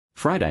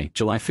Friday,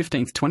 July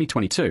 15,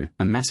 2022,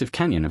 a massive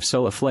canyon of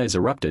solar flares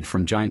erupted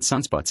from giant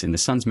sunspots in the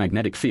sun's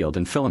magnetic field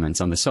and filaments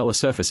on the solar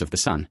surface of the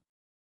sun.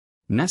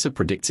 NASA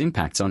predicts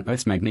impacts on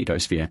Earth's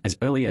magnetosphere as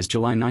early as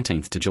July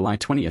 19 to July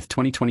 20,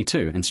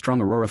 2022 and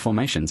strong aurora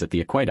formations at the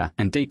equator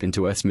and deep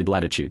into Earth's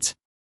mid-latitudes.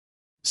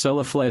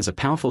 Solar flares are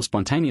powerful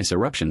spontaneous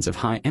eruptions of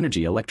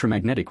high-energy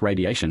electromagnetic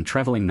radiation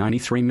traveling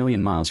 93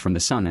 million miles from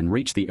the sun and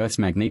reach the Earth's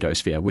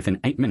magnetosphere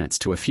within 8 minutes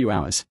to a few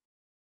hours,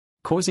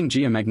 causing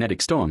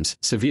geomagnetic storms,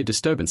 severe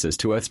disturbances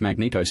to Earth's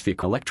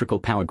magnetosphere, electrical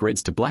power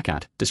grids to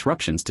blackout,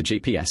 disruptions to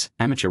GPS,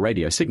 amateur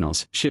radio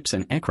signals, ships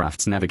and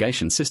aircraft's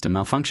navigation system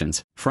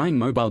malfunctions, frying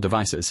mobile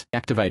devices,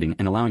 activating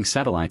and allowing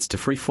satellites to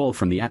free fall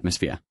from the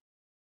atmosphere.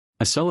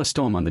 A solar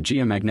storm on the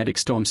Geomagnetic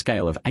Storm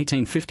scale of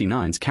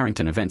 1859's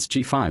Carrington events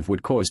G5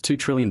 would cause $2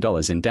 trillion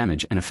in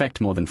damage and affect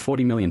more than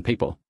 40 million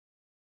people.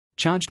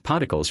 Charged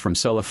particles from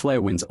solar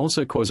flare winds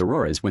also cause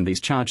auroras when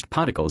these charged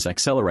particles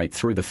accelerate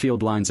through the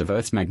field lines of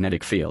Earth's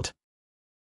magnetic field.